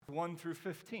1 through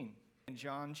 15. In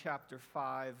John chapter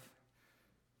 5,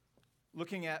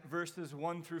 looking at verses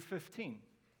 1 through 15.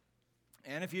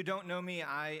 And if you don't know me,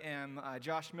 I am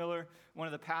Josh Miller, one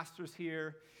of the pastors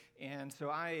here. And so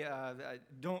I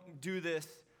don't do this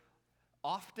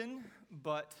often,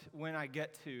 but when I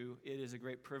get to, it is a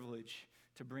great privilege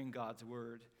to bring God's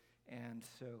word. And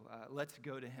so let's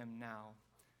go to him now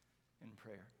in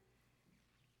prayer.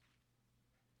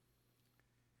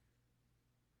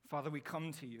 Father, we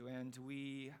come to you and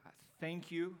we thank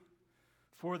you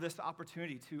for this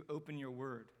opportunity to open your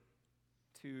word,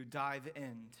 to dive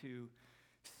in, to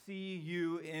see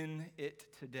you in it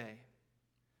today.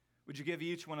 Would you give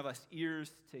each one of us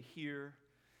ears to hear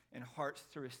and hearts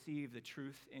to receive the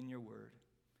truth in your word?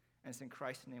 And it's in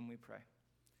Christ's name we pray.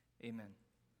 Amen.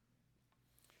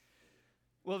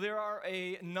 Well, there are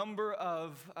a number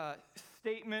of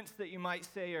statements that you might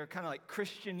say are kind of like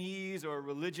Christianese or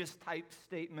religious type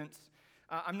statements.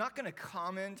 I'm not going to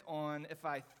comment on if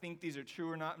I think these are true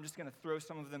or not. I'm just going to throw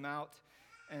some of them out.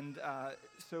 And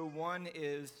so one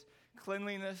is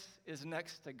cleanliness is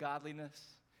next to godliness.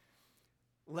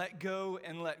 Let go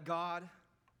and let God.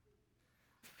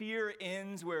 Fear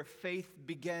ends where faith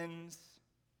begins.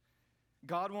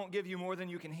 God won't give you more than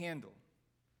you can handle.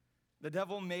 The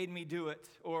devil made me do it.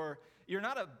 Or you're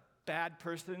not a bad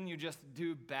person, you just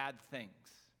do bad things.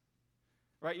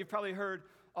 Right? You've probably heard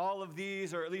all of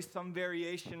these, or at least some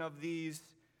variation of these.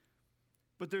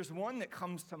 But there's one that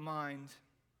comes to mind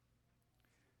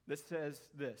that says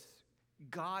this: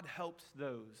 God helps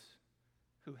those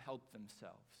who help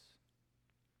themselves.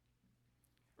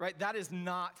 Right? That is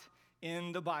not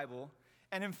in the Bible,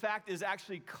 and in fact is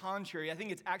actually contrary. I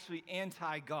think it's actually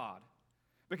anti-God.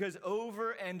 Because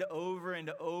over and over and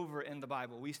over in the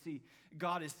Bible, we see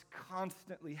God is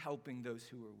constantly helping those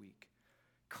who are weak,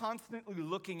 constantly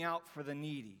looking out for the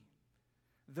needy,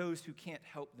 those who can't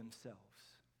help themselves.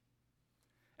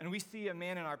 And we see a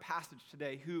man in our passage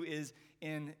today who is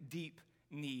in deep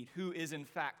need, who is in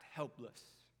fact helpless.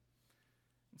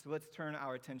 And so let's turn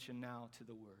our attention now to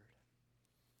the Word.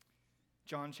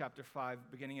 John chapter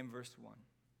 5, beginning in verse 1.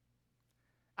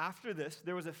 After this,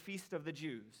 there was a feast of the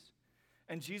Jews,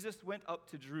 and Jesus went up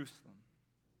to Jerusalem.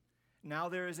 Now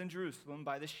there is in Jerusalem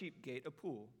by the sheep gate a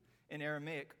pool, in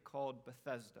Aramaic called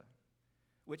Bethesda,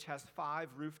 which has 5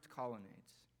 roofed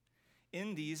colonnades.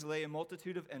 In these lay a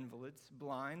multitude of invalids,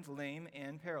 blind, lame,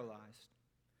 and paralyzed.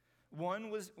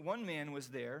 One man was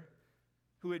there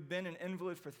who had been an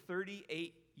invalid for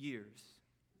 38 years.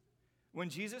 When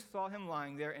Jesus saw him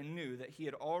lying there and knew that he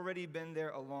had already been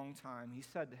there a long time, he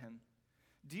said to him,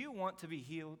 "Do you want to be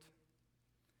healed?"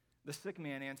 The sick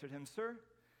man answered him, "Sir,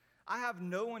 I have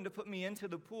no one to put me into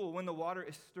the pool when the water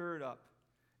is stirred up,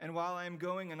 and while I am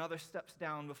going, another steps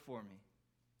down before me."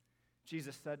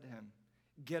 Jesus said to him,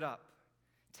 "Get up,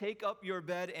 take up your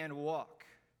bed and walk."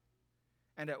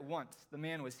 And at once the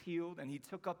man was healed, and he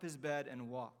took up his bed and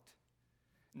walked.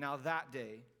 Now that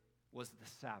day was the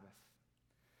Sabbath.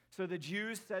 So the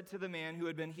Jews said to the man who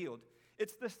had been healed,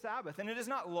 "It's the Sabbath, and it is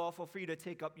not lawful for you to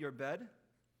take up your bed."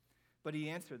 But he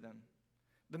answered them,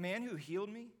 "The man who healed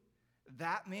me,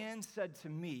 that man said to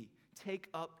me, 'Take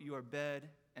up your bed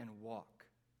and walk.'"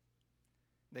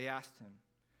 They asked him,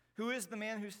 "Who is the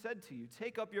man who said to you,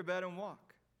 'Take up your bed and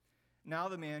walk'?" Now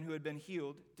the man who had been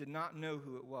healed did not know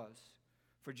who it was,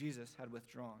 for Jesus had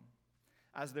withdrawn,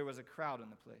 as there was a crowd in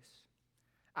the place.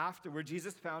 Afterward,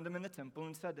 Jesus found him in the temple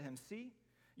and said to him, "See,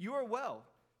 you are well.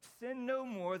 Sin no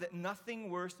more, that nothing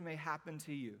worse may happen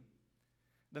to you."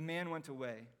 The man went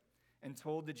away and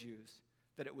told the Jews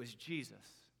that it was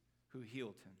Jesus who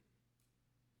healed him.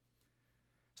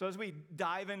 So as we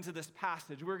dive into this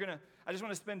passage, I just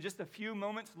want to spend just a few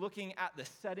moments looking at the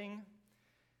setting,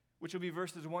 which will be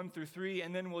verses 1 through 3,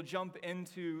 and then we'll jump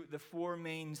into the 4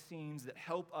 main scenes that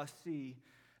help us see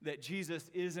that Jesus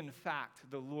is in fact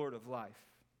the Lord of life.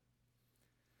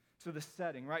 So the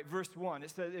setting, right? Verse 1,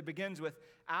 it begins with,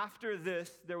 "After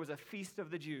this, there was a feast of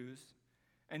the Jews,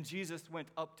 and Jesus went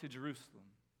up to Jerusalem."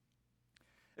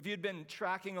 If you'd been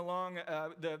tracking along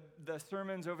the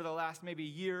sermons over the last maybe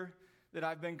year that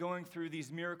I've been going through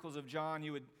these miracles of John,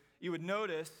 you would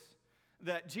notice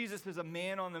that Jesus is a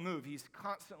man on the move. He's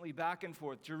constantly back and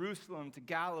forth, Jerusalem to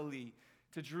Galilee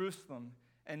to Jerusalem,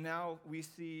 and now we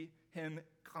see him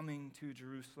coming to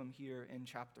Jerusalem here in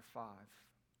chapter 5.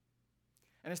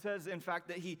 And it says, in fact,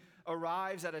 that he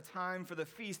arrives at a time for the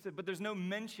feast, but there's no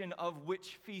mention of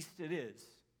which feast it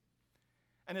is.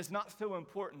 And it's not so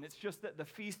important. It's just that the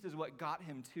feast is what got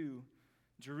him to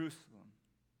Jerusalem.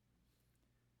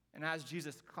 And as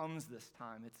Jesus comes this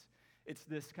time, it's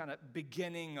this kind of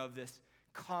beginning of this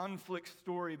conflict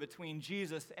story between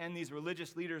Jesus and these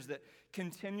religious leaders that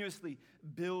continuously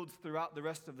builds throughout the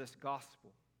rest of this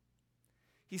gospel.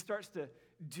 He starts to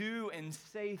do and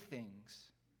say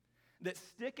things that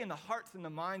stick in the hearts and the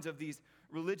minds of these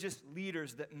religious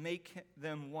leaders that make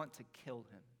them want to kill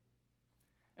him.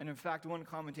 And in fact, one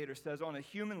commentator says, on a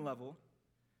human level,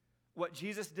 what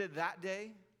Jesus did that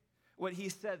day, what he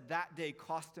said that day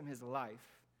cost him his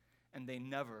life, and they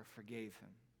never forgave him.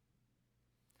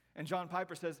 And John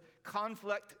Piper says,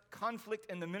 conflict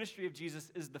in the ministry of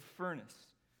Jesus is the furnace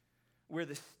where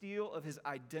the steel of his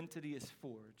identity is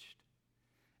forged.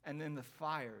 And in the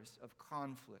fires of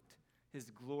conflict, his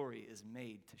glory is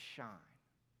made to shine.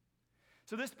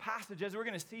 So this passage, as we're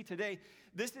going to see today,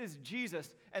 this is Jesus,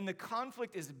 and the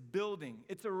conflict is building.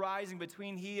 It's arising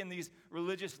between he and these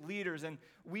religious leaders, and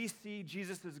we see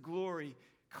Jesus' glory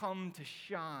come to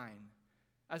shine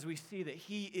as we see that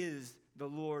he is the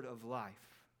Lord of life.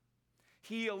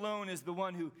 He alone is the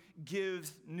one who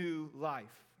gives new life.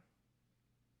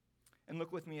 And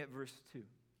look with me at verse 2.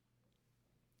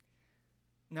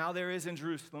 Now there is in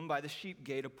Jerusalem by the sheep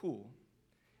gate a pool,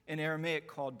 in Aramaic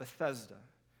called Bethesda,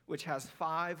 which has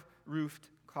 5 roofed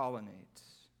colonnades.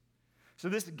 So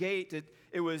this gate,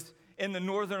 it was in the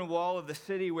northern wall of the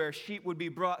city where sheep would be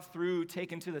brought through,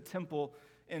 taken to the temple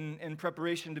in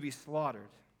preparation to be slaughtered.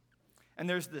 And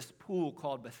there's this pool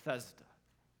called Bethesda.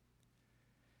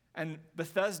 And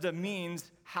Bethesda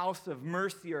means house of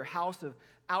mercy or house of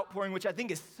outpouring, which I think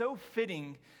is so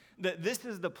fitting that this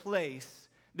is the place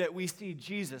that we see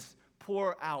Jesus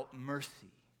pour out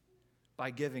mercy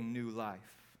by giving new life.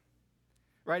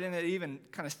 Right? And it even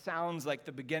kind of sounds like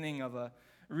the beginning of a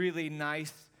really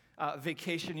nice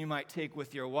vacation you might take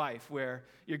with your wife, where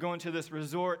you're going to this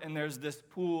resort and there's this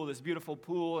pool, this beautiful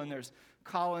pool, and there's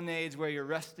colonnades where you're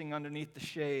resting underneath the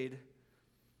shade.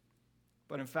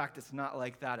 But in fact, it's not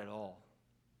like that at all.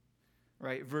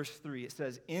 Right? Verse 3, it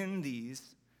says, in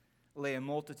these lay a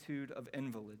multitude of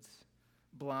invalids,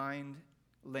 blind,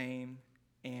 lame,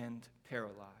 and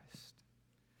paralyzed.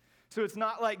 So it's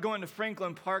not like going to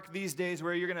Franklin Park these days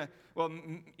where you're going to, well,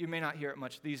 you may not hear it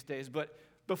much these days, but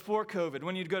before COVID,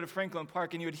 when you'd go to Franklin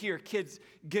Park and you would hear kids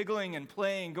giggling and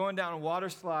playing, going down water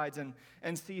slides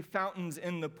and see fountains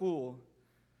in the pool.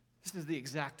 This is the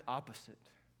exact opposite.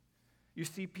 You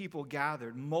see people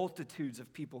gathered, multitudes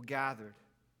of people gathered.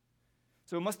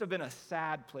 So it must have been a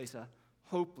sad place, a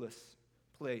hopeless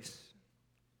place.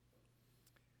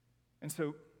 And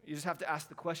so you just have to ask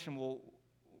the question, well,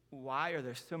 why are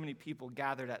there so many people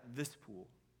gathered at this pool?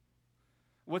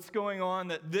 What's going on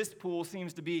that this pool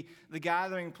seems to be the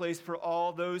gathering place for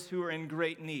all those who are in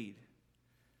great need?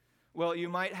 Well, you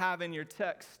might have in your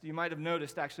text, you might have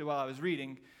noticed actually while I was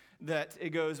reading, that it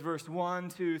goes verse 1,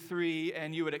 2, 3,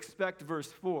 and you would expect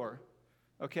verse 4.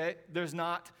 Okay? There's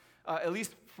not, at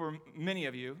least for many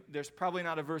of you, there's probably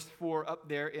not a verse 4 up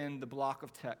there in the block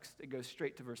of text. It goes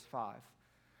straight to verse 5.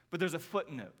 But there's a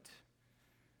footnote.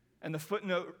 And the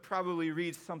footnote probably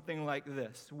reads something like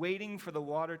this: waiting for the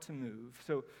water to move.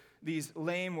 So these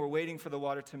lame were waiting for the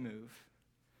water to move.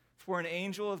 For an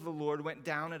angel of the Lord went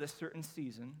down at a certain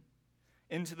season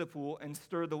into the pool and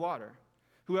stirred the water.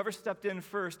 Whoever stepped in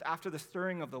first after the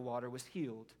stirring of the water was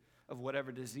healed of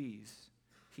whatever disease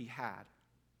he had.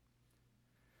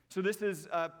 So this is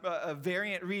a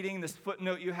variant reading, this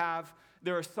footnote you have.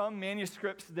 There are some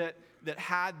manuscripts that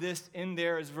had this in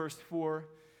there as verse 4.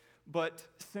 But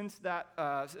since that,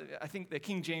 I think the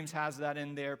King James has that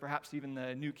in there, perhaps even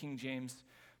the New King James.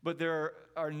 But there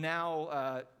are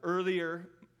now earlier,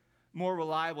 more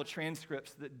reliable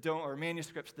transcripts that don't, or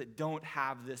manuscripts that don't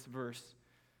have this verse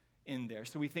in there.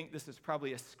 So we think this is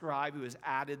probably a scribe who has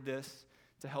added this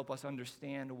to help us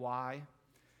understand why.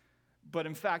 But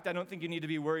in fact, I don't think you need to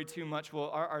be worried too much. Well,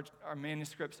 our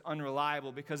manuscript's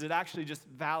unreliable because it actually just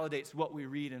validates what we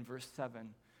read in verse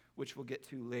 7, which we'll get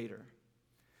to later.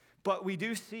 But we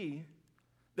do see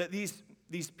that these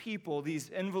people,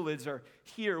 these invalids are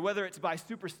here, whether it's by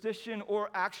superstition or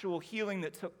actual healing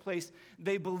that took place.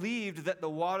 They believed that the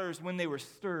waters, when they were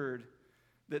stirred,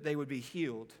 that they would be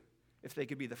healed if they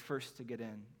could be the first to get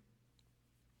in.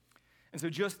 And so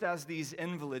just as these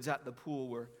invalids at the pool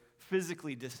were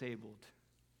physically disabled,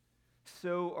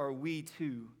 so are we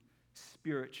too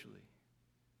spiritually.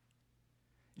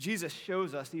 Jesus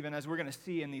shows us, even as we're going to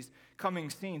see in these coming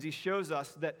scenes, he shows us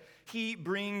that he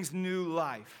brings new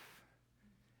life.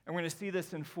 And we're going to see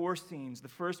this in 4 scenes. The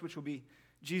first, which will be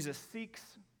Jesus seeks.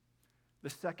 The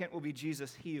second will be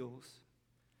Jesus heals.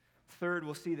 Third,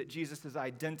 we'll see that Jesus'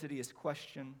 identity is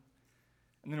questioned.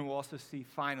 And then we'll also see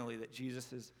finally that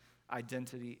Jesus'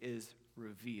 identity is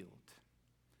revealed.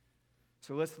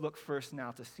 So let's look first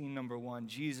now to scene number 1,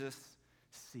 Jesus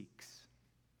seeks.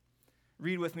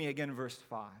 Read with me again verse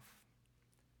 5.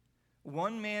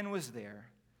 One man was there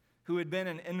who had been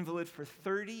an invalid for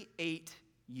 38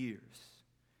 years.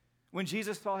 When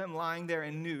Jesus saw him lying there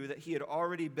and knew that he had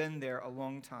already been there a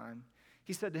long time,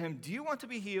 he said to him, "Do you want to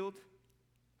be healed?"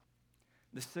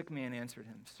 The sick man answered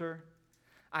him, "Sir,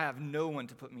 I have no one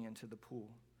to put me into the pool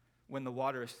when the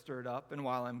water is stirred up, and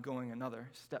while I'm going, another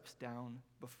steps down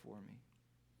before me."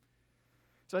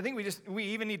 So I think we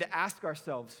even need to ask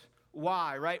ourselves,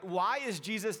 why, right? Why is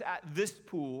Jesus at this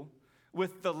pool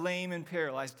with the lame and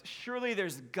paralyzed? Surely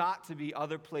there's got to be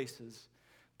other places,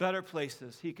 better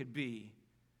places he could be.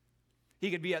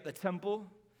 He could be at the temple.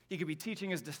 He could be teaching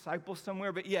his disciples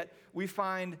somewhere, but yet we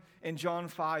find in John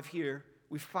 5 here,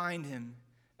 we find him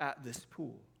at this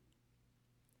pool.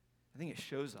 I think it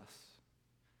shows us.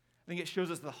 I think it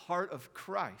shows us the heart of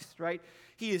Christ, right?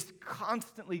 He is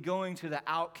constantly going to the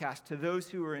outcast, to those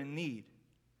who are in need.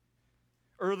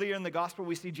 Earlier in the gospel,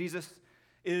 we see Jesus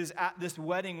is at this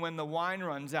wedding when the wine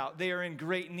runs out. They are in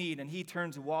great need, and he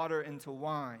turns water into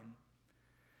wine.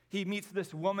 He meets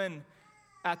this woman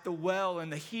at the well in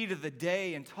the heat of the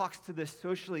day and talks to this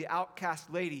socially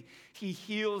outcast lady. He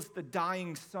heals the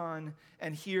dying son,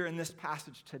 and here in this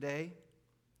passage today,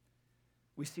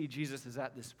 we see Jesus is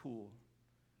at this pool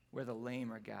where the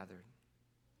lame are gathered,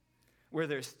 where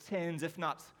there's tens, if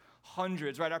not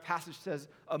hundreds, right? Our passage says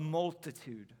a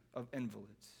multitude of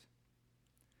invalids.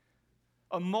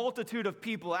 A multitude of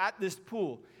people at this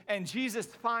pool. And Jesus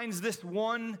finds this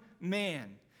one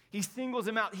man. He singles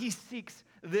him out. He seeks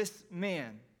this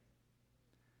man.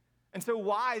 And so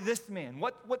why this man?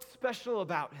 What's special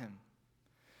about him?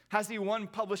 Has he won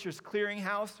Publishers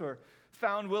Clearinghouse or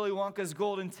found Willy Wonka's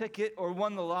golden ticket or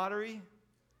won the lottery?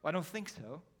 Well, I don't think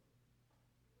so.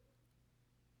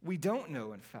 We don't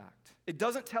know, in fact. It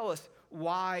doesn't tell us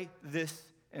why this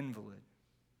invalid.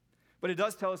 But it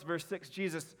does tell us, verse 6,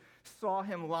 Jesus saw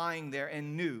him lying there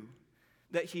and knew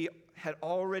that he had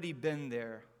already been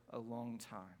there a long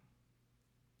time.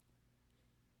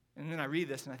 And then I read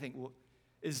this and I think, well,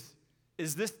 is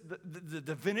this the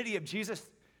divinity of Jesus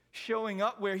showing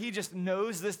up where he just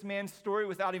knows this man's story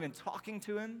without even talking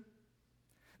to him?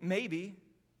 Maybe.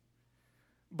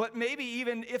 But maybe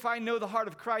even if I know the heart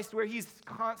of Christ where he's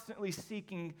constantly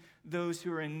seeking those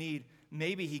who are in need,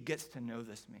 maybe he gets to know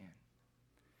this man.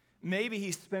 Maybe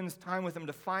he spends time with him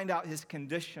to find out his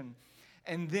condition.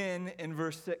 And then in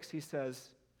verse 6, he says,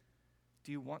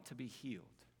 "Do you want to be healed?"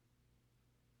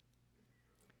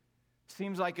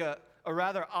 Seems like a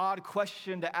rather odd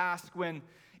question to ask when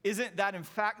isn't that in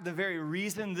fact the very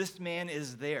reason this man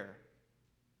is there?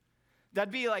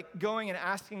 That'd be like going and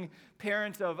asking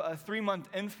parents of a 3-month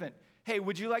infant, "Hey,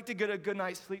 would you like to get a good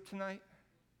night's sleep tonight?"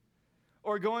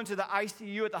 Or going to the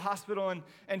ICU at the hospital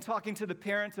and talking to the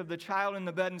parents of the child in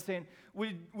the bed and saying,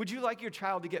 would you like your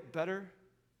child to get better?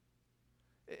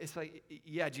 It's like,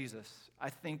 yeah, Jesus, I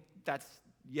think that's,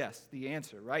 yes, the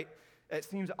answer, right? It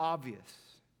seems obvious.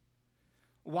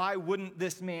 Why wouldn't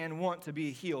this man want to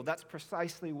be healed? That's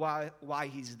precisely why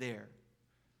he's there.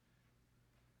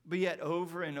 But yet,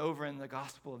 over and over in the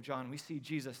Gospel of John, we see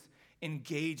Jesus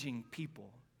engaging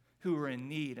people who are in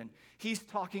need. And he's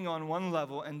talking on one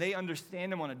level, and they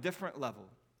understand him on a different level.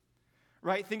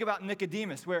 Right? Think about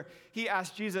Nicodemus, where he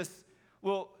asked Jesus,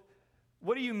 "Well,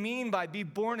 what do you mean by be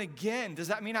born again? Does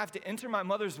that mean I have to enter my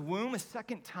mother's womb a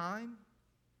second time?"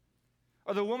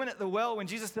 Or the woman at the well, when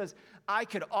Jesus says, "I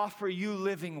could offer you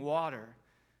living water."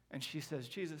 And she says,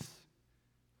 "Jesus,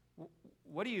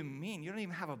 what do you mean? You don't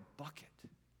even have a bucket."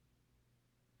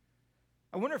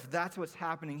 I wonder if that's what's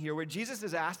happening here, where Jesus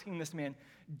is asking this man,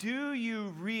 do you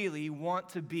really want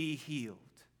to be healed?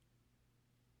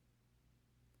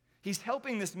 He's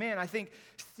helping this man, I think,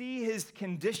 see his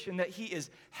condition, that he is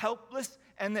helpless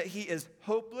and that he is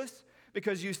hopeless,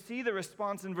 because you see the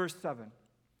response in verse 7.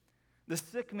 The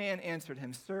sick man answered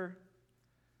him, "Sir,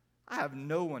 I have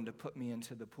no one to put me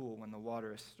into the pool when the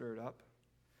water is stirred up,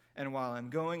 and while I'm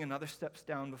going, another steps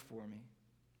down before me."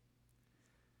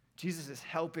 Jesus is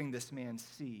helping this man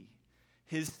see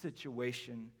his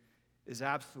situation is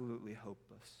absolutely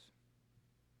hopeless.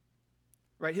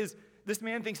 Right? This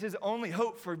man thinks his only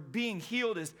hope for being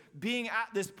healed is being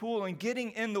at this pool and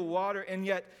getting in the water, and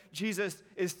yet Jesus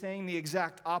is saying the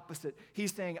exact opposite.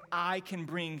 He's saying, "I can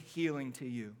bring healing to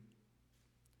you."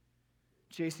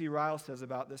 J.C. Ryle says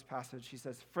about this passage, he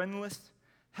says, "Friendless,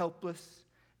 helpless,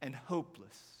 and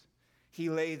hopeless, he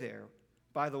lay there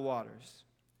by the waters,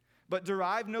 but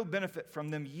derived no benefit from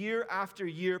them. Year after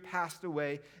year passed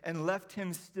away and left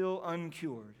him still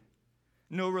uncured.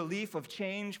 No relief of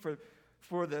change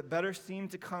for the better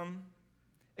seemed to come,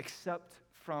 except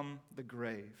from the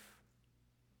grave."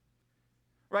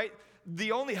 right?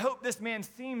 The only hope this man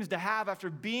seems to have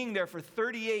after being there for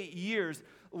 38 years,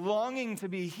 longing to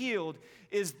be healed,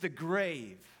 is the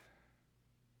grave.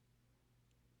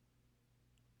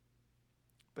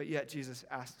 But yet Jesus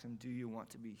asks him, do you want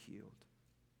to be healed?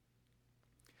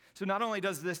 So not only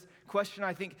does this question,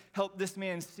 I think, help this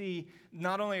man see,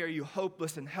 not only are you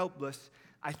hopeless and helpless,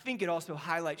 I think it also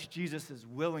highlights Jesus'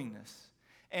 willingness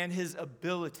and his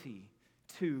ability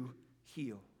to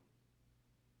heal.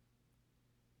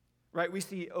 Right? We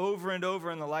see over and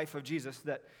over in the life of Jesus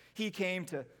that he came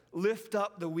to lift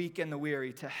up the weak and the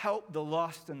weary, to help the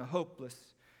lost and the hopeless.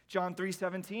 John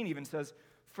 3:17 even says,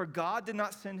 "For God did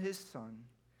not send his Son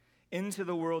into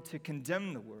the world to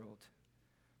condemn the world,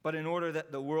 but in order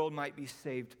that the world might be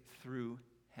saved through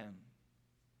him."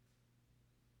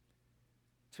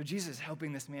 So Jesus is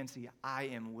helping this man see, I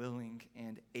am willing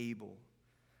and able.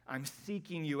 I'm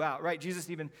seeking you out, right? Jesus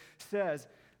even says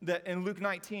that in Luke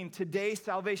 19, today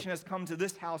salvation has come to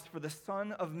this house, for the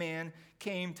Son of Man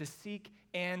came to seek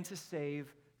and to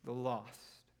save the lost.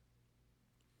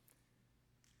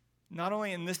 Not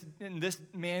only in this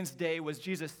man's day was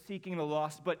Jesus seeking the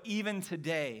lost, but even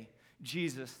today,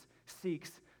 Jesus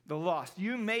seeks the lost.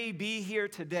 You may be here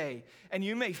today, and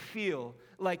you may feel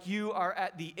like you are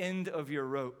at the end of your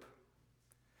rope,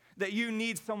 that you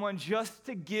need someone just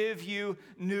to give you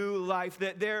new life,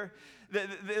 that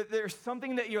there's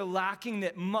something that you're lacking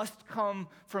that must come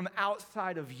from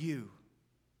outside of you.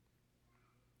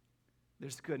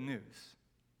 There's good news.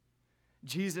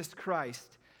 Jesus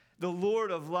Christ, the Lord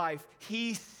of life,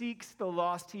 he seeks the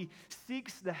lost, he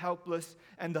seeks the helpless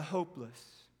and the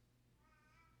hopeless.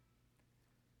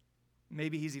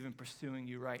 Maybe he's even pursuing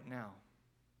you right now.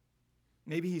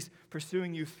 Maybe he's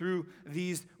pursuing you through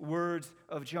these words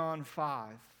of John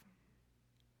 5.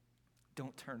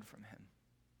 Don't turn from him.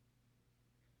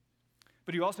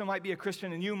 But you also might be a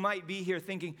Christian, and you might be here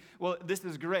thinking, well, this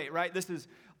is great, right? This is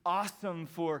awesome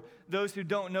for those who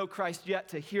don't know Christ yet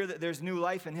to hear that there's new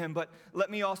life in him. But let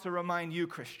me also remind you,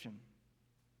 Christian,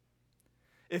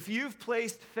 if you've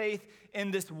placed faith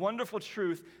in this wonderful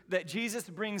truth that Jesus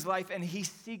brings life and he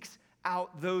seeks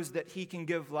out those that he can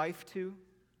give life to,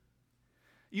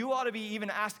 you ought to be even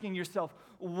asking yourself,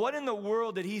 what in the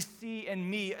world did he see in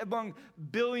me among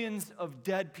billions of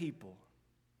dead people?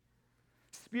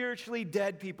 Spiritually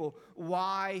dead people.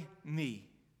 Why me?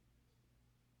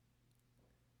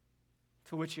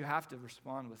 To which you have to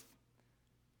respond with,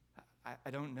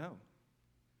 I don't know.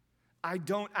 I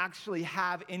don't actually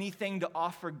have anything to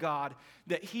offer God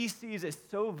that he sees as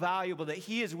so valuable that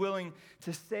he is willing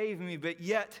to save me, but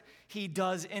yet he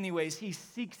does anyways. He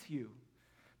seeks you.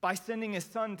 By sending his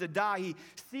Son to die, he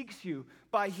seeks you.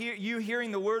 By you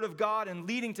hearing the word of God and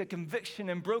leading to conviction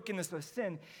and brokenness of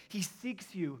sin, he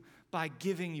seeks you by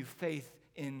giving you faith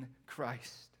in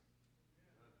Christ.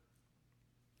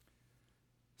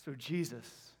 So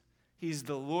Jesus, he's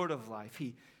the Lord of life.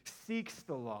 He seeks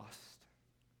the lost.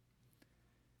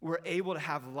 We're able to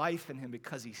have life in him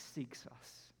because he seeks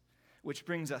us. Which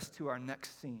brings us to our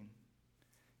next scene.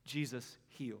 Jesus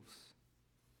heals.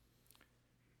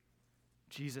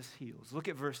 Jesus heals. Look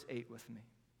at verse 8 with me.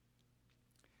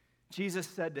 Jesus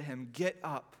said to him, "Get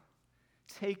up,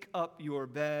 take up your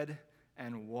bed,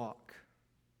 and walk."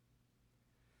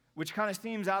 Which kind of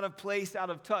seems out of place, out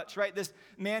of touch, right? This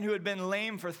man who had been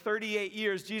lame for 38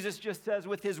 years, Jesus just says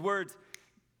with his words,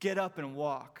 "Get up and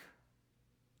walk."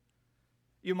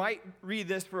 You might read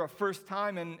this for a first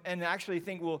time and actually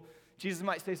think, well, Jesus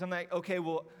might say something like, okay,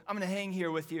 well, I'm going to hang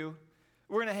here with you.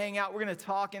 We're going to hang out. We're going to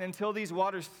talk, and until these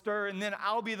waters stir, and then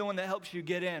I'll be the one that helps you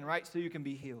get in, right, so you can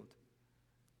be healed.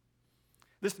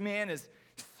 This man is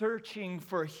searching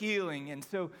for healing, and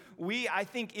so I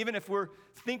think, even if we're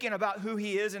thinking about who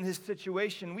he is and his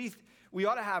situation, we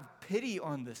ought to have pity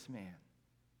on this man.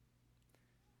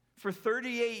 For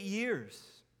 38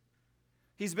 years,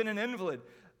 he's been an invalid.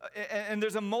 And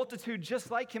there's a multitude just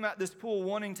like him at this pool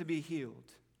wanting to be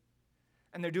healed.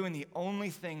 And they're doing the only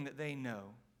thing that they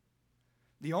know,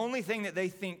 the only thing that they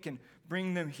think can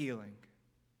bring them healing.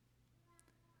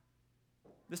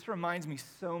 This reminds me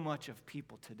so much of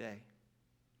people today.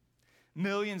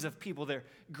 Millions of people, they're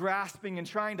grasping and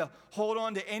trying to hold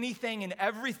on to anything and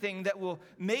everything that will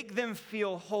make them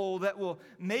feel whole, that will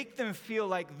make them feel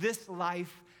like this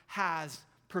life has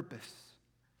purpose.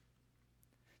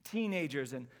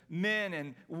 Teenagers and men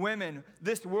and women,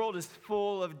 this world is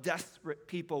full of desperate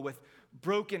people with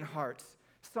broken hearts,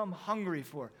 some hungry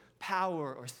for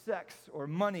power or sex or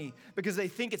money because they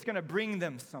think it's going to bring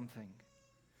them something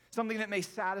that may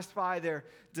satisfy their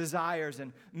desires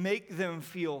and make them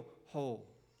feel whole.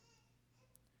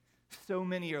 So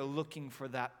many are looking for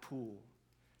that pool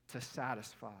to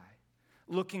satisfy,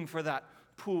 looking for that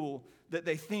pool that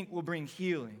they think will bring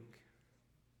healing.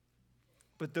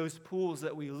 But those pools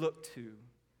that we look to,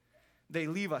 they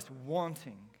leave us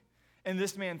wanting. And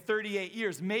this man, 38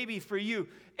 years, maybe for you,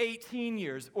 18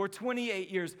 years or 28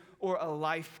 years or a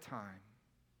lifetime.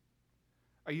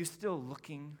 Are you still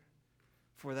looking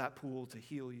for that pool to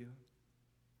heal you?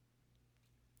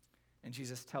 And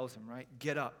Jesus tells him, right,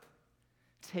 get up,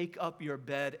 take up your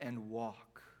bed and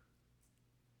walk.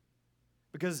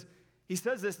 Because he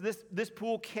says this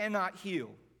pool cannot heal,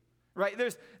 right?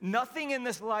 There's nothing in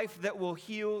this life that will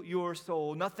heal your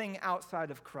soul, nothing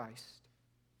outside of Christ.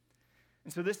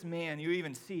 And so this man, you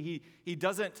even see, he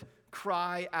doesn't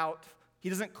cry out, he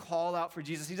doesn't call out for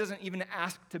Jesus, he doesn't even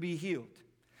ask to be healed.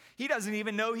 He doesn't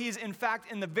even know he's in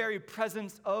fact in the very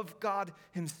presence of God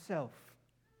himself.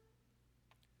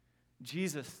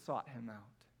 Jesus sought him out.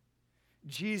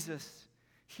 Jesus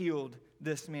healed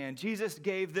this man. Jesus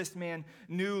gave this man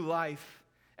new life.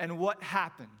 And what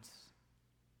happens?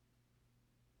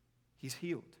 He's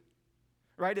healed.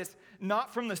 Right? It's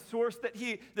not from the source that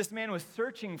this man was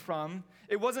searching from.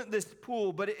 It wasn't this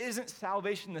pool, but it isn't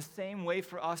salvation the same way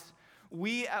for us.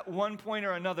 We at one point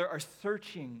or another are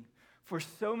searching for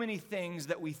so many things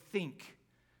that we think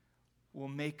will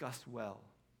make us well,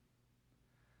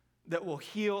 that will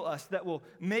heal us, that will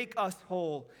make us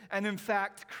whole. And in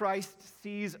fact, Christ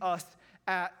sees us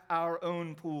at our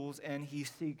own pools and he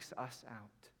seeks us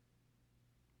out.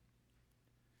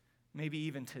 Maybe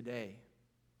even today,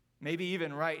 maybe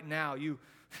even right now, you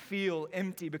feel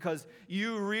empty because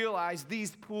you realize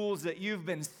these pools that you've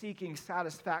been seeking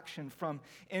satisfaction from,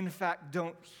 in fact,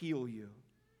 don't heal you.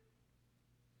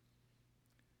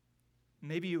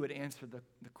 Maybe you would answer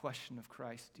the question of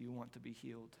Christ, do you want to be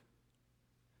healed?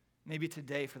 Maybe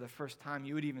today, for the first time,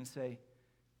 you would even say,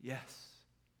 yes,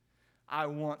 I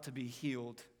want to be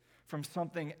healed from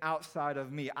something outside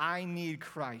of me. I need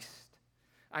Christ.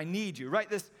 I need you, right?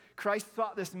 Christ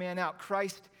sought this man out.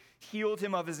 Christ healed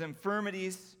him of his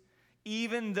infirmities,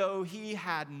 even though he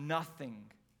had nothing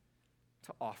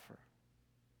to offer.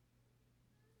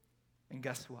 And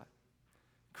guess what?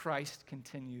 Christ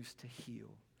continues to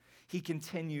heal. He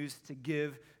continues to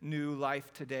give new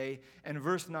life today. And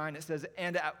verse 9, it says,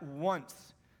 and at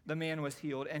once the man was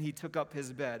healed and he took up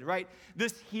his bed, right?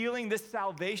 This healing, this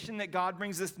salvation that God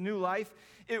brings, this new life,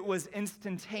 it was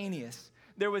instantaneous.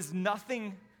 There was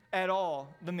nothing at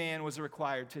all the man was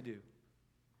required to do.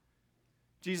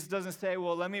 Jesus doesn't say,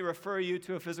 well, let me refer you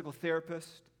to a physical therapist.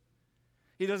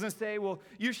 He doesn't say, well,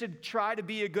 you should try to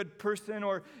be a good person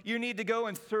or you need to go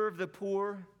and serve the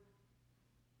poor.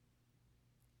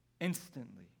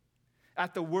 Instantly,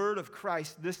 at the word of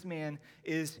Christ, this man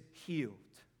is healed.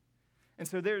 And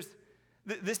so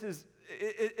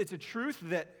it's a truth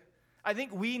that I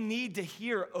think we need to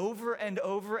hear over and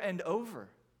over and over.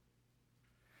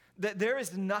 That there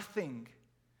is nothing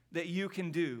that you can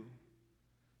do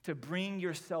to bring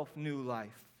yourself new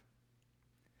life.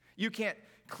 You can't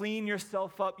clean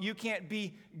yourself up. You can't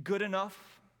be good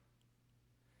enough.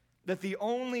 That the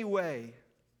only way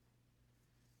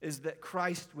is that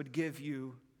Christ would give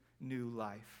you new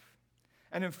life.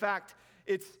 And in fact,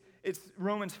 it's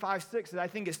Romans 5:6 that I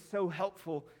think is so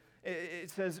helpful.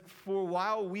 It says, for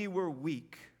while we were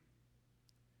weak,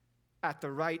 at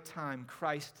the right time,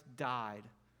 Christ died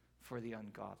for the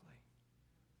ungodly.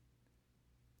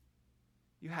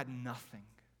 You had nothing.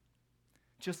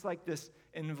 Just like this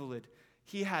invalid,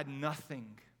 he had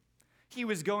nothing. He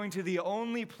was going to the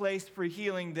only place for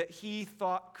healing that he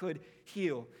thought could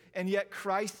heal. And yet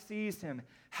Christ sees him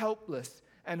helpless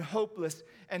and hopeless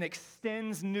and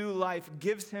extends new life,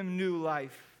 gives him new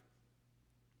life.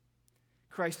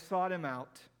 Christ sought him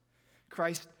out.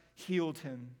 Christ healed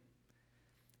him.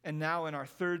 And now in our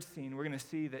third scene, we're going to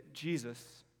see that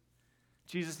Jesus'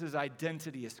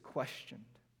 identity is questioned.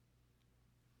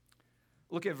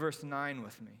 Look at verse 9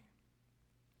 with me.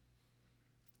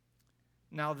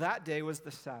 Now that day was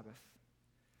the Sabbath.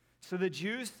 So the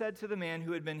Jews said to the man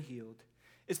who had been healed,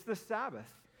 it's the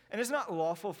Sabbath, and it's not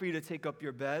lawful for you to take up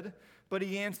your bed. But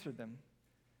he answered them,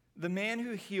 the man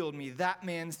who healed me, that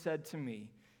man said to me,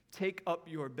 take up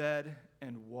your bed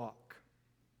and walk.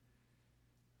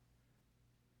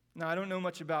 Now, I don't know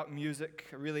much about music.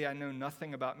 Really, I know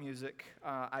nothing about music.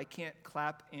 I can't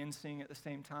clap and sing at the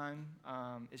same time.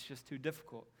 It's just too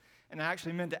difficult. And I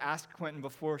actually meant to ask Quentin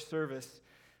before service.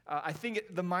 I think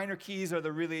the minor keys are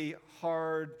the really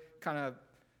hard, kind of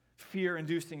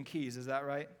fear-inducing keys. Is that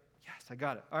right? Yes, I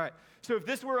got it. All right. So if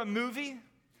this were a movie,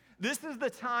 this is the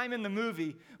time in the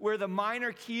movie where the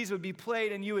minor keys would be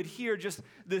played and you would hear just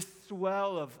this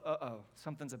swell of,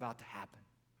 something's about to happen.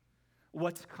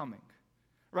 What's coming?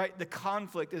 right? The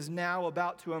conflict is now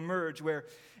about to emerge where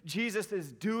Jesus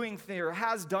is doing things or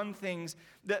has done things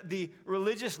that the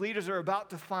religious leaders are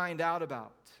about to find out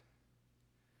about.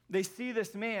 They see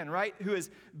this man, right, who has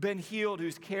been healed,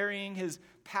 who's carrying his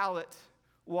pallet,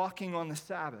 walking on the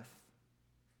Sabbath.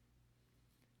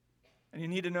 And you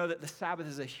need to know that the Sabbath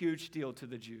is a huge deal to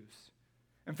the Jews.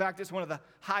 In fact, it's one of the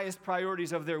highest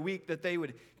priorities of their week that they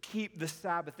would keep the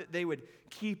Sabbath, that they would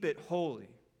keep it holy,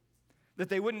 that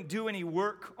they wouldn't do any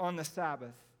work on the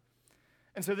Sabbath.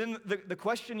 And so then the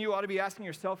question you ought to be asking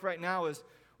yourself right now is,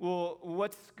 well,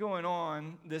 what's going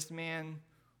on, this man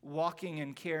walking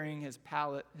and carrying his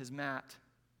pallet, his mat?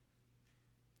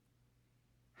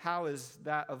 How is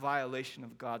that a violation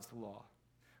of God's law?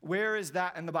 Where is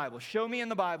that in the Bible? Show me in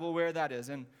the Bible where that is.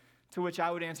 And to which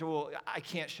I would answer, well, I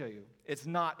can't show you. It's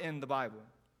not in the Bible,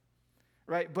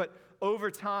 right? But over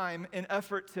time, in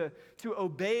effort to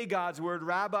obey God's word,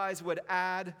 rabbis would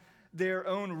add their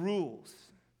own rules,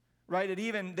 right?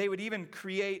 They would even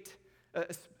create,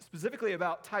 specifically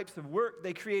about types of work,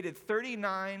 they created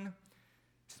 39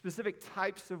 specific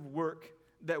types of work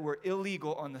that were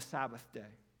illegal on the Sabbath day.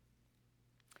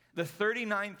 The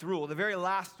 39th rule, the very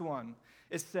last one,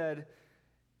 it said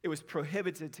it was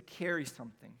prohibited to carry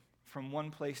something from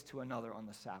one place to another on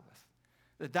the Sabbath.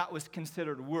 That was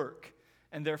considered work,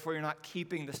 and therefore you're not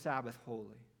keeping the Sabbath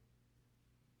holy.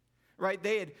 Right?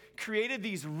 They had created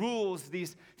these rules,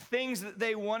 these things that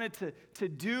they wanted to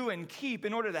do and keep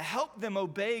in order to help them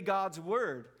obey God's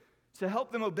word, to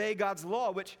help them obey God's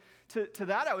law, which to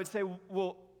that I would say,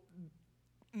 well,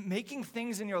 making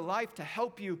things in your life to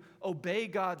help you obey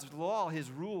God's law,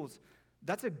 his rules,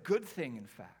 that's a good thing, in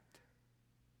fact.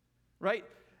 Right?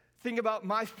 Think about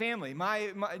my family,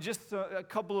 just a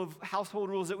couple of household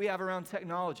rules that we have around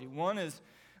technology. One is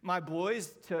my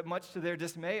boys, much to their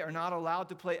dismay, are not allowed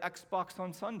to play Xbox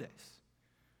on Sundays.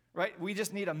 Right? We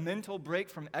just need a mental break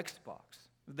from Xbox.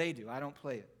 They do. I don't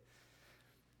play it.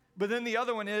 But then the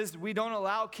other one is we don't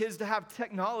allow kids to have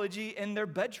technology in their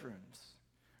bedrooms.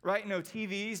 Right? No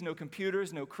TVs, no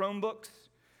computers, no Chromebooks,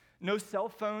 no cell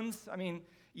phones. I mean,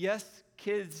 yes,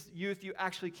 kids, youth, you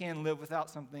actually can live without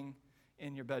something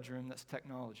in your bedroom that's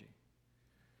technology.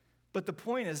 But the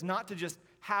point is not to just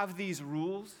have these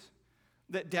rules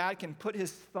that dad can put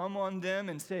his thumb on them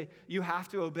and say, you have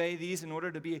to obey these in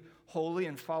order to be holy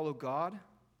and follow God.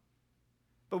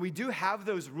 But we do have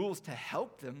those rules to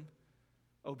help them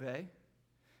obey,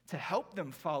 to help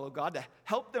them follow God, to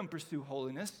help them pursue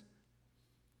holiness.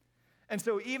 And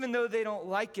so even though they don't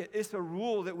like it, it's a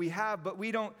rule that we have, but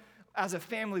we don't, as a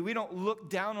family, we don't look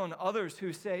down on others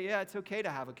who say, yeah, it's okay to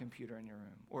have a computer in your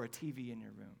room or a TV in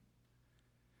your room.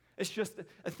 It's just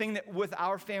a thing that with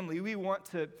our family, we want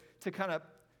to kind of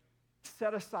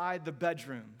set aside the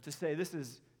bedroom to say this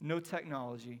is no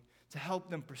technology, to help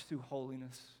them pursue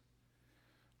holiness.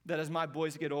 That as my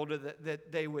boys get older,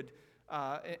 that they would,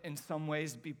 in some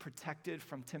ways, be protected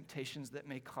from temptations that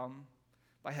may come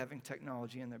by having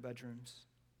technology in their bedrooms.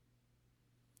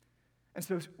 And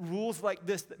so rules like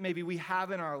this that maybe we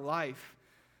have in our life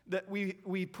that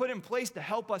we put in place to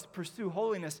help us pursue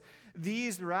holiness,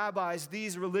 these rabbis,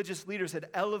 these religious leaders had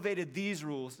elevated these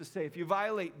rules to say if you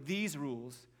violate these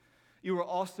rules, you are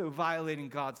also violating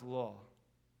God's law.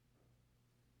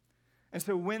 And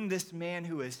so when this man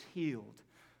who is healed,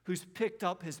 who's picked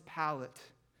up his pallet,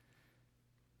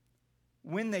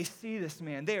 when they see this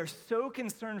man, they are so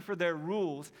concerned for their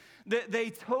rules that they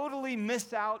totally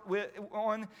miss out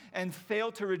on and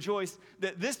fail to rejoice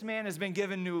that this man has been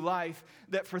given new life,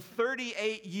 that for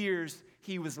 38 years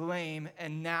he was lame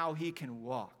and now he can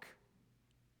walk.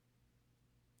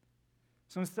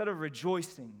 So instead of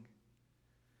rejoicing,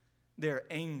 they're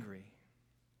angry.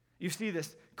 You see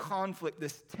this conflict,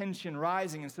 this tension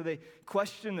rising, and so they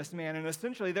question this man, and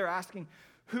essentially they're asking,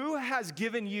 who has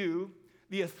given you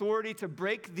the authority to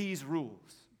break these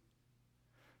rules?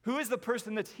 Who is the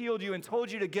person that's healed you and told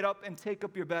you to get up and take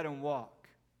up your bed and walk?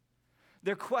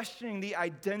 They're questioning the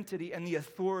identity and the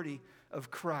authority of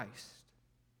Christ.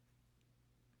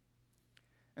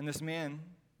 And this man,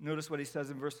 notice what he says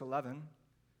in verse 11.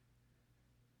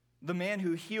 The man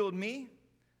who healed me,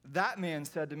 that man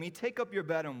said to me, take up your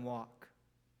bed and walk.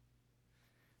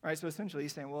 All right, so essentially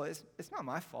he's saying, well, it's not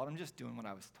my fault. I'm just doing what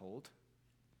I was told,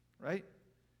 right?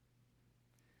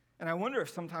 And I wonder if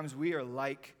sometimes we are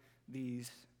like these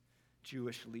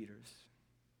Jewish leaders.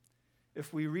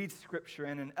 If we read Scripture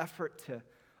in an effort to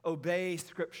obey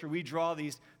Scripture, we draw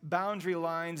these boundary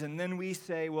lines and then we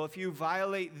say, well, if you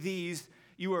violate these,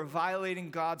 you are violating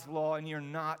God's law and you're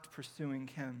not pursuing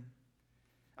Him.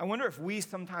 I wonder if we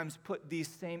sometimes put these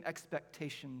same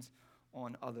expectations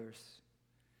on others,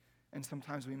 and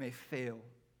sometimes we may fail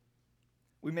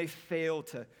We may fail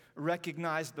to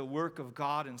recognize the work of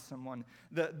God in someone,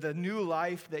 the new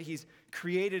life that he's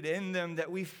created in them,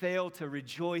 that we fail to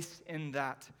rejoice in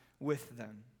that with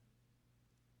them.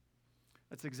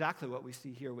 That's exactly what we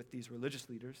see here with these religious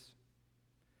leaders.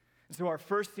 And so our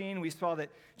first scene, we saw that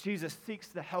Jesus seeks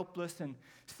the helpless. And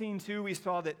scene 2, we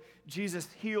saw that Jesus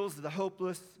heals the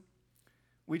hopeless.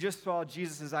 We just saw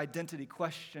Jesus' identity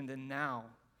questioned. And now,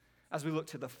 as we look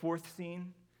to the fourth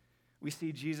scene, we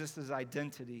see Jesus'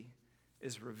 identity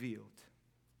is revealed.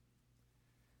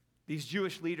 These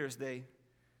Jewish leaders, they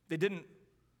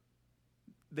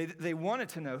wanted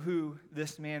to know who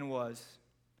this man was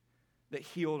that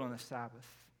healed on the Sabbath.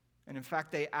 And in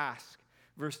fact, they ask,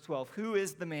 verse 12, who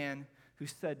is the man who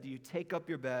said to you, take up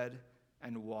your bed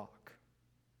and walk?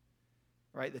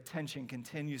 Right? The tension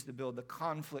continues to build. The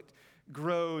conflict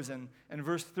grows. And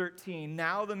verse 13,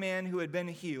 now the man who had been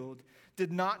healed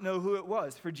did not know who it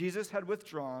was, for Jesus had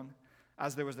withdrawn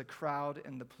as there was a crowd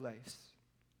in the place.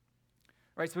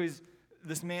 Right? So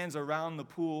this man's around the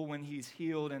pool when he's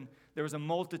healed, and there was a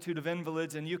multitude of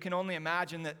invalids, and you can only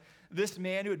imagine that this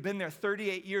man who had been there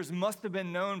 38 years must have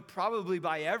been known probably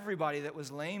by everybody that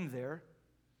was lame there.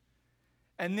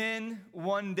 And then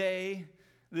one day,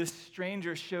 this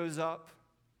stranger shows up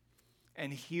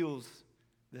and heals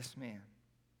this man.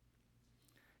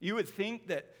 You would think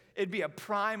that it'd be a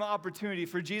prime opportunity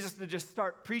for Jesus to just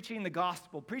start preaching the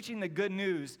gospel, preaching the good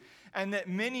news, and that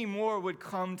many more would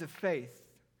come to faith.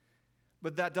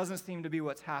 But that doesn't seem to be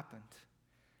what's happened,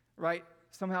 right?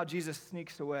 Somehow Jesus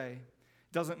sneaks away,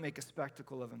 doesn't make a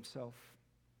spectacle of himself.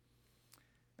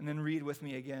 And then read with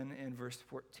me again in verse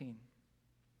 14.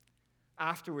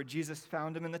 Afterward, Jesus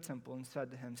found him in the temple and said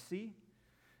to him, see,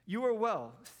 you are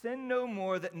well. Sin no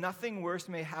more, that nothing worse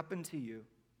may happen to you.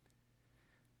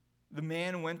 The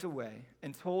man went away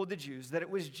and told the Jews that it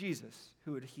was Jesus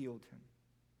who had healed him.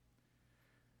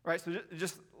 Right, so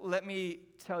just let me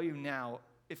tell you now,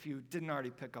 if you didn't already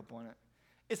pick up on it,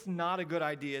 it's not a good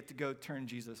idea to go turn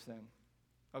Jesus in,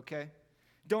 okay?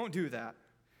 Don't do that.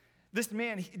 This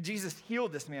man, Jesus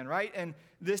healed this man, right? And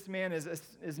this man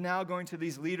is now going to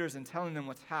these leaders and telling them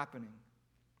what's happening.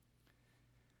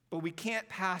 But we can't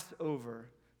pass over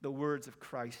the words of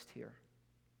Christ here.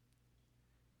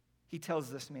 He tells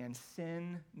this man,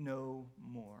 sin no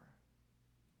more.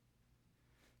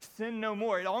 Sin no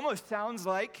more. It almost sounds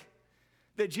like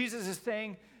that Jesus is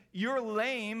saying, you're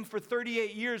lame for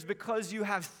 38 years because you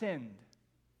have sinned.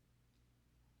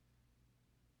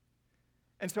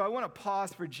 And so I want to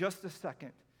pause for just a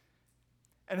second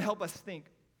and help us think,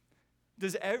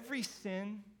 does every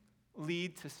sin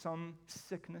lead to some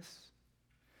sickness?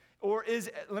 Or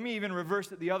let me even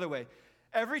reverse it the other way.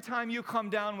 Every time you come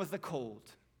down with a cold,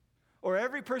 or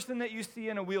every person that you see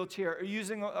in a wheelchair or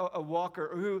using a walker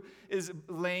or who is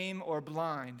lame or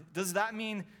blind, does that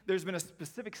mean there's been a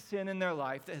specific sin in their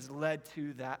life that has led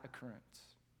to that occurrence?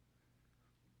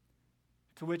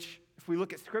 To which, if we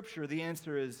look at Scripture, the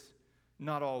answer is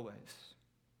not always.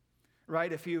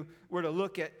 Right? If you were to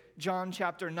look at John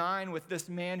chapter 9 with this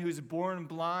man who's born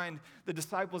blind, the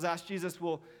disciples asked Jesus,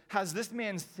 well, has this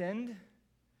man sinned?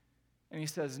 And he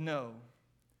says, no.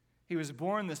 He was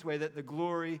born this way that the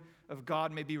glory of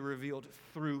God may be revealed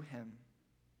through him.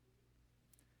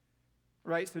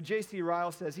 Right? So J.C.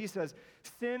 Ryle says,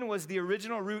 sin was the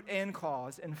original root and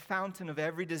cause and fountain of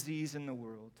every disease in the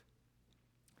world.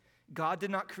 God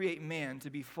did not create man to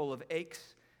be full of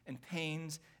aches and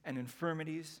pains and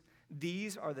infirmities.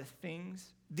 These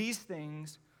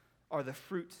things are the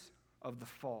fruits of the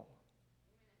fall.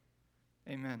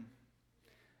 Amen.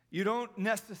 You don't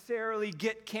necessarily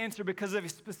get cancer because of a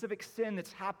specific sin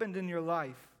that's happened in your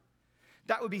life.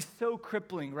 That would be so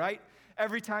crippling, right?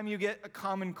 Every time you get a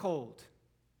common cold.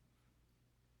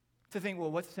 To think,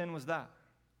 well, what sin was that?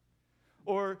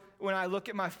 Or when I look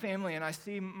at my family and I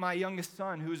see my youngest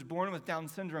son who's born with Down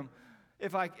syndrome,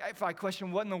 if I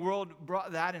question what in the world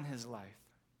brought that in his life.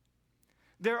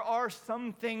 There are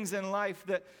some things in life,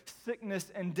 that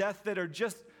sickness and death, that are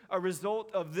just a result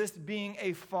of this being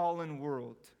a fallen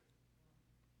world.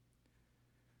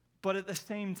 But at the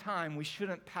same time, we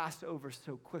shouldn't pass over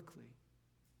so quickly.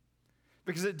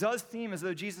 Because it does seem as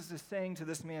though Jesus is saying to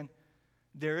this man,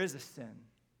 there is a sin.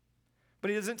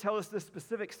 But he doesn't tell us the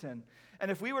specific sin.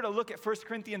 And if we were to look at 1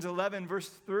 Corinthians 11, verse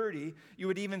 30, you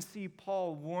would even see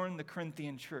Paul warn the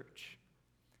Corinthian church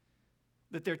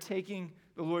that they're taking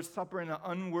the Lord's Supper in an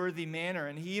unworthy manner.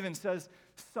 And he even says,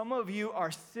 some of you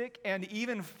are sick and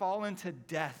even fallen to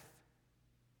death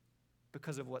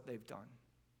because of what they've done.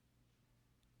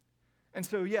 And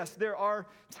so, yes, there are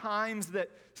times that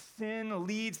sin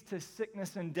leads to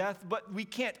sickness and death, but we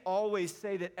can't always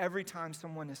say that every time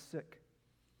someone is sick.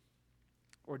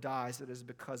 or dies, it is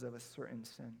because of a certain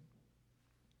sin.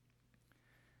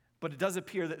 But it does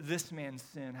appear that this man's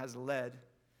sin has led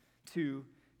to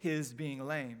his being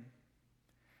lame.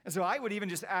 And so I would even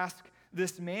just ask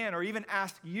this man, or even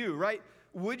ask you, right?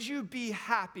 Would you be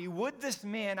happy? Would this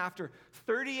man, after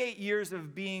 38 years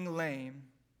of being lame,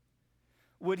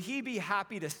 would he be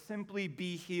happy to simply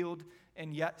be healed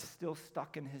and yet still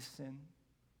stuck in his sin?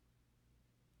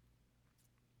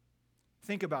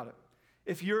 Think about it.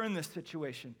 If you're in this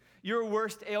situation, your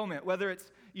worst ailment, whether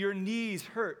it's your knees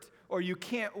hurt, or you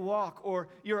can't walk, or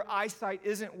your eyesight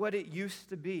isn't what it used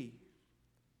to be,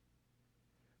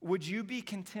 would you be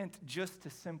content just to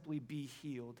simply be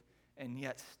healed and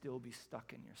yet still be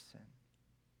stuck in your sin?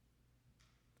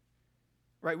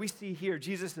 Right, we see here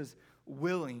Jesus is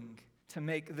willing to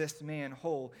make this man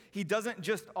whole. He doesn't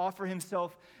just offer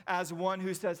himself as one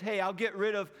who says, hey, I'll get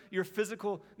rid of your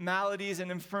physical maladies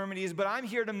and infirmities, but I'm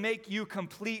here to make you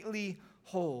completely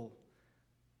whole.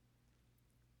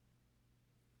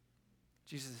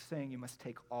 Jesus is saying, you must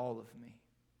take all of me.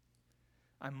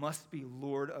 I must be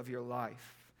Lord of your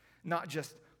life, not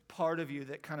just part of you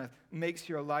that kind of makes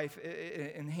your life,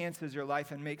 enhances your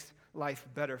life and makes life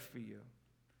better for you.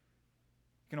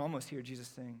 You can almost hear Jesus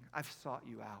saying, I've sought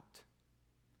you out.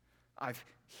 I've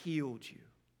healed you.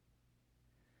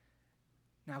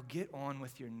 Now get on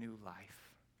with your new life.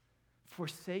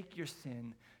 Forsake your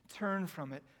sin, turn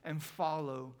from it, and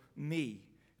follow me.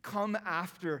 Come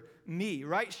after me,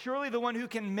 right? Surely the one who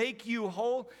can make you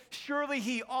whole, surely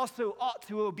he also ought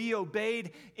to be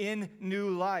obeyed in new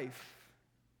life.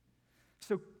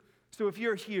 So if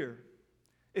you're here,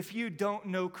 if you don't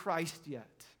know Christ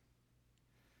yet,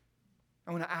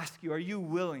 I want to ask you, are you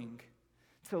willing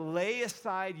to lay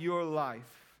aside your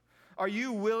life? Are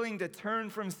you willing to turn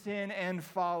from sin and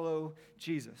follow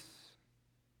Jesus?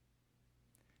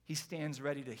 He stands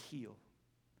ready to heal.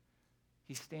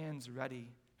 He stands ready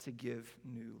to give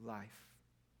new life.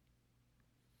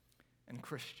 And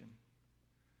Christian,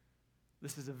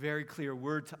 this is a very clear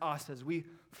word to us as we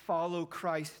follow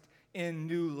Christ in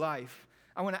new life.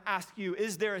 I want to ask you,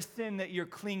 is there a sin that you're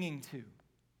clinging to?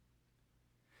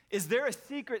 Is there a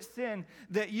secret sin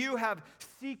that you have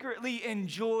secretly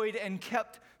enjoyed and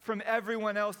kept from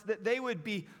everyone else, that they would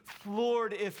be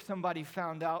floored if somebody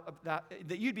found out that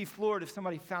you'd be floored if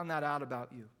somebody found that out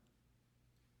about you?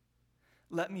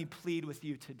 Let me plead with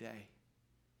you today.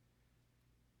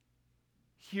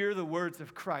 Hear the words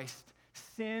of Christ.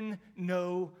 Sin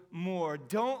no more.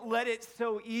 Don't let it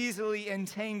so easily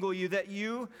entangle you that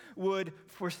you would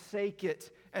forsake it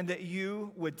and that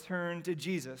you would turn to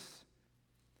Jesus.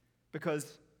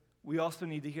 Because we also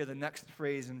need to hear the next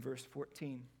phrase in verse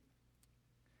 14.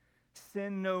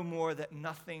 Sin no more that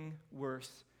nothing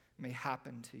worse may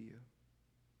happen to you.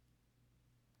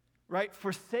 Right?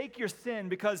 Forsake your sin,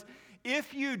 because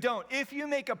if you don't, if you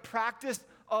make a practice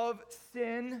of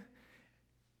sin,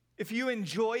 if you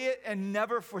enjoy it and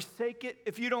never forsake it,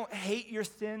 if you don't hate your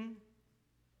sin,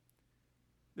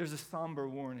 there's a somber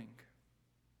warning.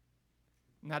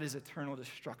 And that is eternal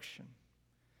destruction.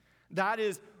 That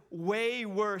is way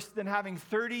worse than having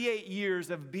 38 years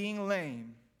of being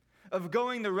lame, of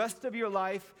going the rest of your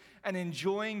life and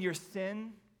enjoying your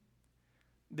sin.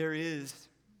 There is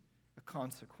a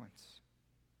consequence.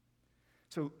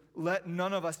 So let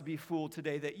none of us be fooled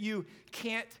today that you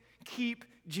can't keep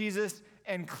Jesus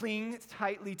and cling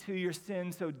tightly to your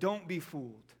sin, so don't be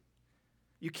fooled.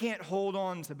 You can't hold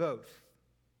on to both.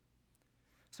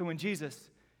 So when Jesus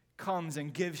comes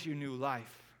and gives you new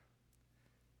life,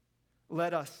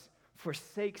 let us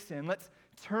forsake sin. Let's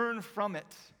turn from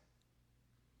it.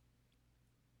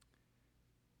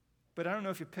 But I don't know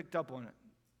if you picked up on it.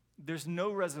 There's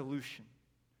no resolution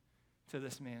to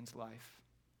this man's life.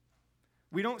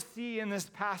 We don't see in this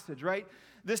passage, right?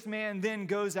 This man then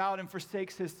goes out and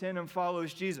forsakes his sin and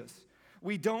follows Jesus.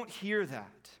 We don't hear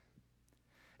that.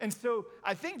 And so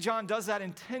I think John does that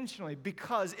intentionally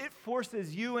because it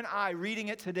forces you and I reading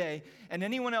it today, and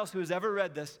anyone else who has ever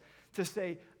read this, to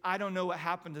say, I don't know what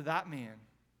happened to that man.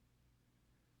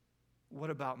 What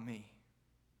about me?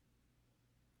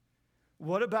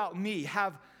 What about me?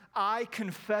 Have I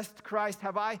confessed Christ?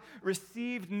 Have I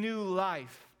received new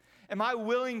life? Am I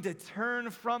willing to turn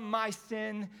from my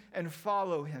sin and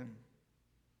follow him?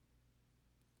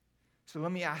 So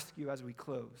let me ask you as we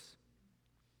close,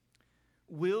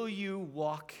 will you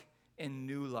walk in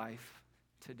new life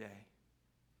today?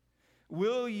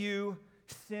 Will you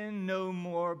sin no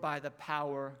more by the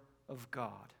power of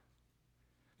God?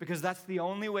 Because that's the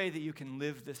only way that you can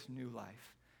live this new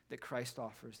life that Christ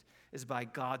offers, is by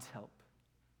God's help.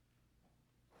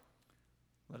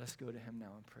 Let us go to him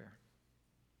now in prayer.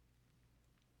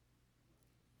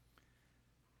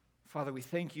 Father, we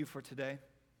thank you for today.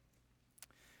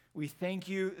 We thank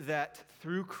you that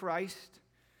through Christ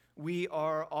we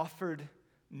are offered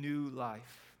new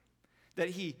life, that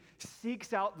he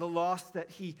seeks out the lost, that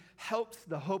he helps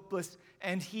the hopeless,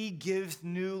 and he gives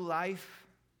new life.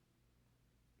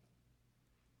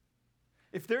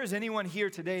 If there is anyone here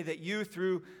today that you,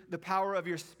 through the power of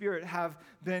your Spirit, have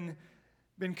been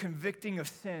convicting of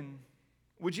sin,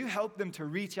 would you help them to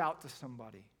reach out to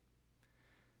somebody,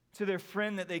 to their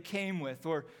friend that they came with?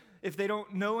 Or if they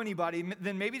don't know anybody,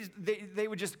 then maybe they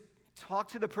would just talk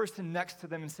to the person next to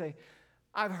them and say,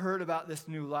 I've heard about this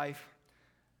new life.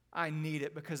 I need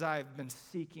it because I've been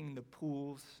seeking the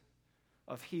pools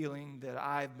of healing that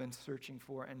I've been searching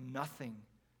for, and nothing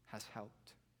has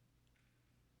helped.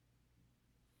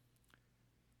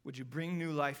 Would you bring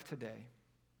new life today?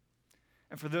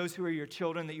 And for those who are your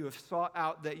children that you have sought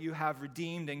out, that you have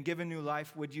redeemed and given new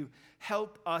life, would you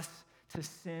help us to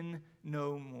sin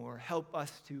no more? Help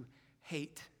us to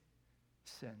hate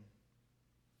sin.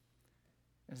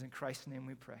 As in Christ's name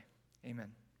we pray.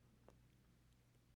 Amen.